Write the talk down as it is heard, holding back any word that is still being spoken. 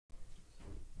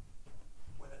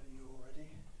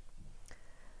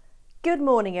Good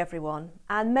morning everyone,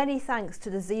 and many thanks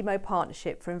to the Zemo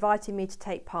partnership for inviting me to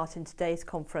take part in today's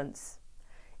conference.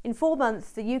 In 4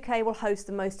 months, the UK will host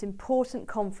the most important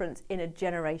conference in a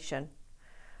generation.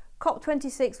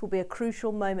 COP26 will be a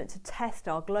crucial moment to test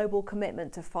our global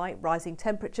commitment to fight rising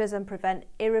temperatures and prevent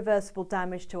irreversible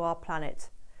damage to our planet.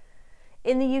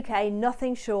 In the UK,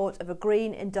 nothing short of a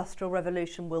green industrial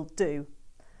revolution will do.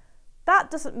 That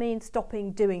doesn't mean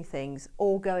stopping doing things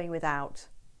or going without.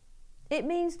 It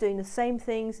means doing the same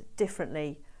things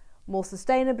differently, more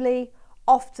sustainably,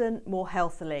 often more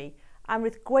healthily, and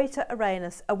with greater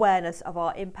awareness of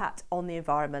our impact on the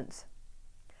environment.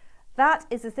 That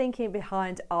is the thinking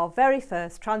behind our very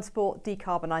first transport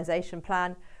decarbonisation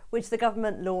plan, which the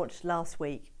government launched last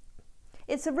week.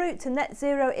 It's a route to net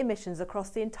zero emissions across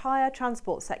the entire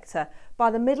transport sector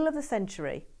by the middle of the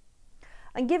century.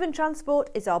 And given transport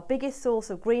is our biggest source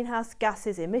of greenhouse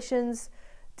gases emissions,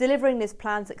 delivering this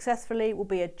plan successfully will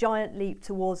be a giant leap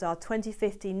towards our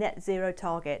 2050 net zero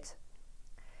target.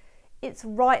 It's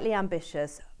rightly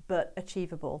ambitious, but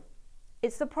achievable.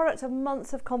 It's the product of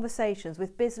months of conversations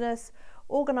with business,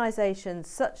 organisations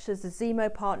such as the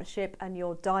Zemo partnership and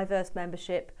your diverse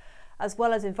membership, as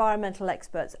well as environmental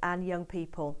experts and young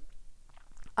people.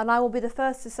 And I will be the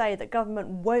first to say that government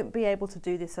won't be able to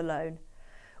do this alone.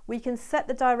 We can set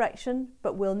the direction,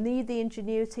 but we'll need the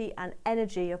ingenuity and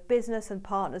energy of business and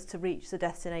partners to reach the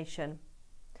destination.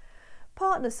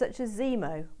 Partners such as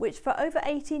Zemo, which for over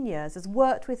 18 years has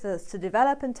worked with us to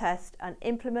develop and test and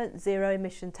implement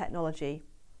zero-emission technology.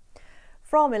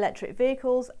 From electric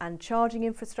vehicles and charging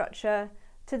infrastructure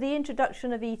to the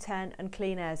introduction of E10 and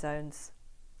clean air zones.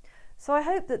 So I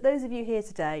hope that those of you here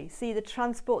today see the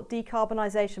Transport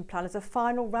Decarbonisation Plan as a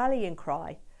final rallying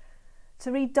cry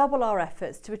to redouble our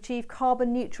efforts to achieve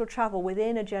carbon neutral travel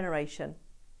within a generation.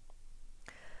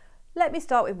 Let me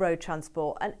start with road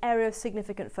transport, an area of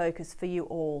significant focus for you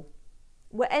all.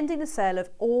 We're ending the sale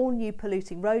of all new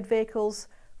polluting road vehicles,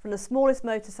 from the smallest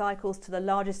motorcycles to the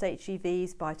largest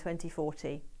HGVs by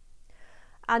 2040.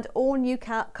 And all new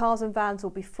cars and vans will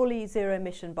be fully zero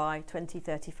emission by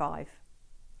 2035.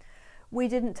 We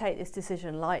didn't take this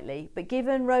decision lightly, but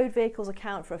given road vehicles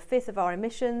account for 1/5 of our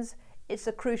emissions, it's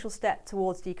a crucial step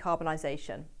towards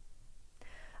decarbonisation.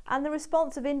 And the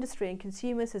response of industry and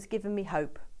consumers has given me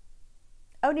hope.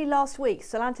 Only last week,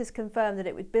 Stellantis confirmed that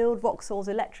it would build Vauxhall's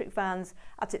electric vans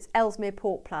at its Ellesmere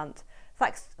port plant,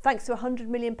 thanks to £100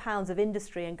 million of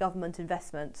industry and government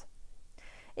investment.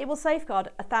 It will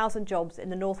safeguard 1,000 jobs in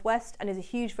the northwest and is a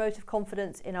huge vote of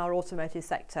confidence in our automotive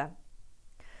sector.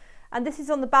 And this is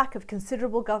on the back of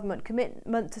considerable government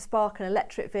commitment to spark an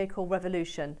electric vehicle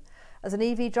revolution. As an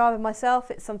EV driver myself,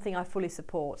 it's something I fully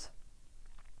support.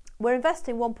 We're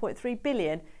investing £1.3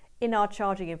 billion in our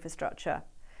charging infrastructure,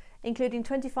 including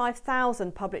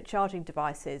 25,000 public charging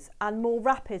devices and more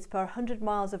rapids per 100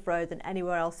 miles of road than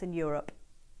anywhere else in Europe.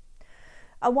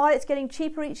 And while it's getting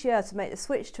cheaper each year to make the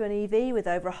switch to an EV with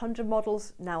over 100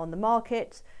 models now on the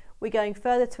market, we're going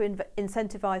further to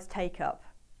incentivise take-up,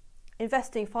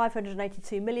 investing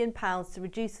 £582 million to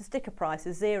reduce the sticker price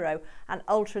of zero and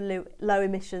ultra-low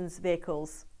emissions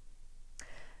vehicles.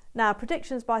 Now,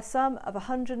 predictions by some of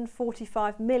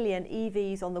 145 million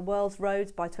EVs on the world's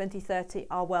roads by 2030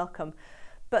 are welcome,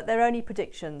 but they're only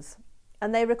predictions,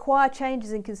 and they require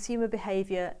changes in consumer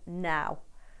behaviour now.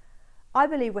 I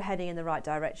believe we're heading in the right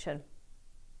direction.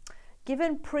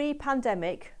 Given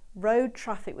pre-pandemic, road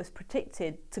traffic was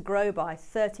predicted to grow by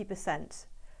 30%.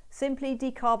 Simply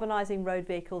decarbonising road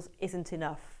vehicles isn't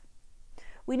enough.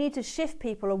 We need to shift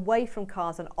people away from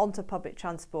cars and onto public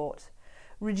transport,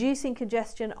 reducing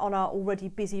congestion on our already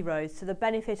busy roads to the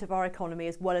benefit of our economy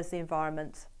as well as the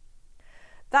environment.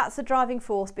 That's the driving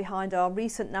force behind our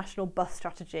recent national bus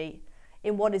strategy,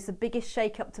 in what is the biggest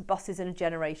shake-up to buses in a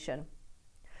generation.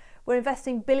 We're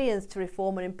investing billions to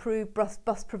reform and improve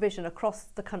bus provision across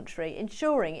the country,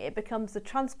 ensuring it becomes the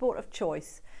transport of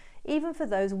choice, even for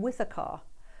those with a car.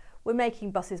 We're making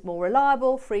buses more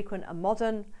reliable, frequent and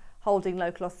modern, holding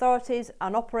local authorities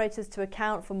and operators to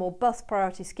account for more bus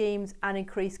priority schemes and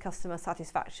increase customer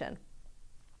satisfaction.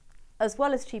 As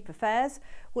well as cheaper fares,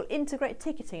 we'll integrate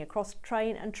ticketing across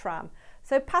train and tram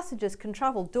so passengers can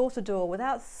travel door to door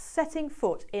without setting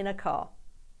foot in a car.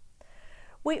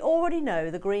 We already know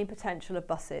the green potential of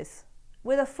buses,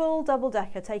 with a full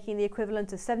double-decker taking the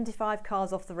equivalent of 75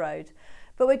 cars off the road.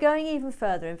 But we're going even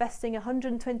further, investing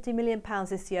 £120 million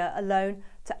this year alone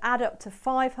to add up to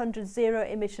 500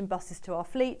 zero-emission buses to our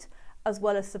fleet, as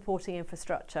well as supporting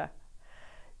infrastructure.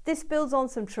 This builds on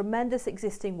some tremendous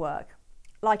existing work,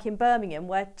 like in Birmingham,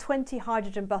 where 20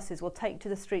 hydrogen buses will take to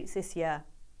the streets this year.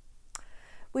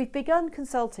 We've begun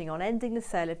consulting on ending the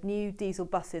sale of new diesel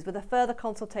buses, with a further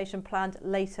consultation planned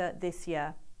later this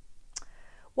year.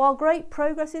 While great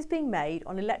progress is being made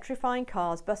on electrifying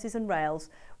cars, buses and rails,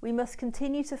 we must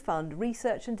continue to fund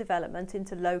research and development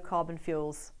into low carbon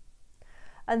fuels,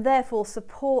 and therefore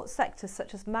support sectors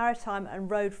such as maritime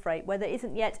and road freight where there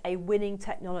isn't yet a winning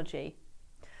technology.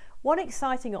 One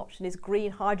exciting option is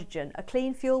green hydrogen, a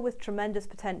clean fuel with tremendous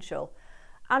potential,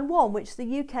 and one which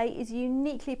the UK is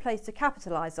uniquely placed to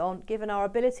capitalise on, given our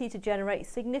ability to generate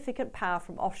significant power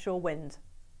from offshore wind.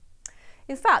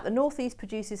 In fact, the North East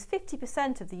produces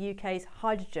 50% of the UK's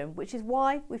hydrogen, which is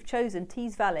why we've chosen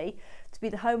Tees Valley to be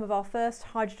the home of our first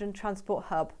hydrogen transport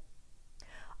hub.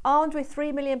 Armed with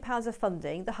 £3 million of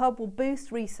funding, the hub will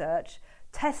boost research,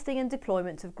 testing and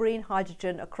deployment of green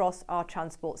hydrogen across our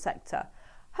transport sector,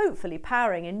 hopefully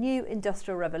powering a new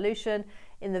industrial revolution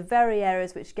in the very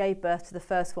areas which gave birth to the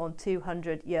first one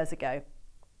 200 years ago.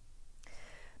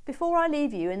 Before I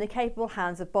leave you in the capable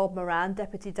hands of Bob Moran,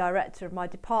 Deputy Director of my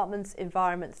department's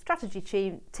Environment Strategy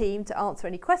team, to answer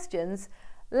any questions,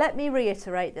 let me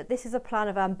reiterate that this is a plan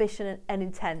of ambition and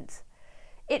intent.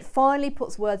 It finally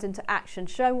puts words into action,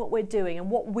 showing what we're doing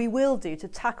and what we will do to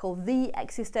tackle the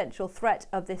existential threat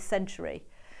of this century.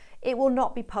 It will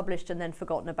not be published and then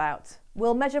forgotten about.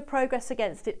 We'll measure progress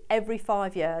against it every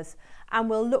 5 years, and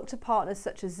we'll look to partners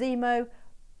such as Zemo,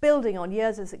 building on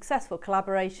years of successful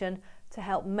collaboration to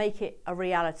help make it a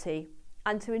reality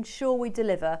and to ensure we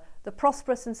deliver the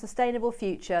prosperous and sustainable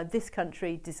future this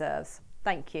country deserves.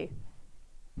 Thank you.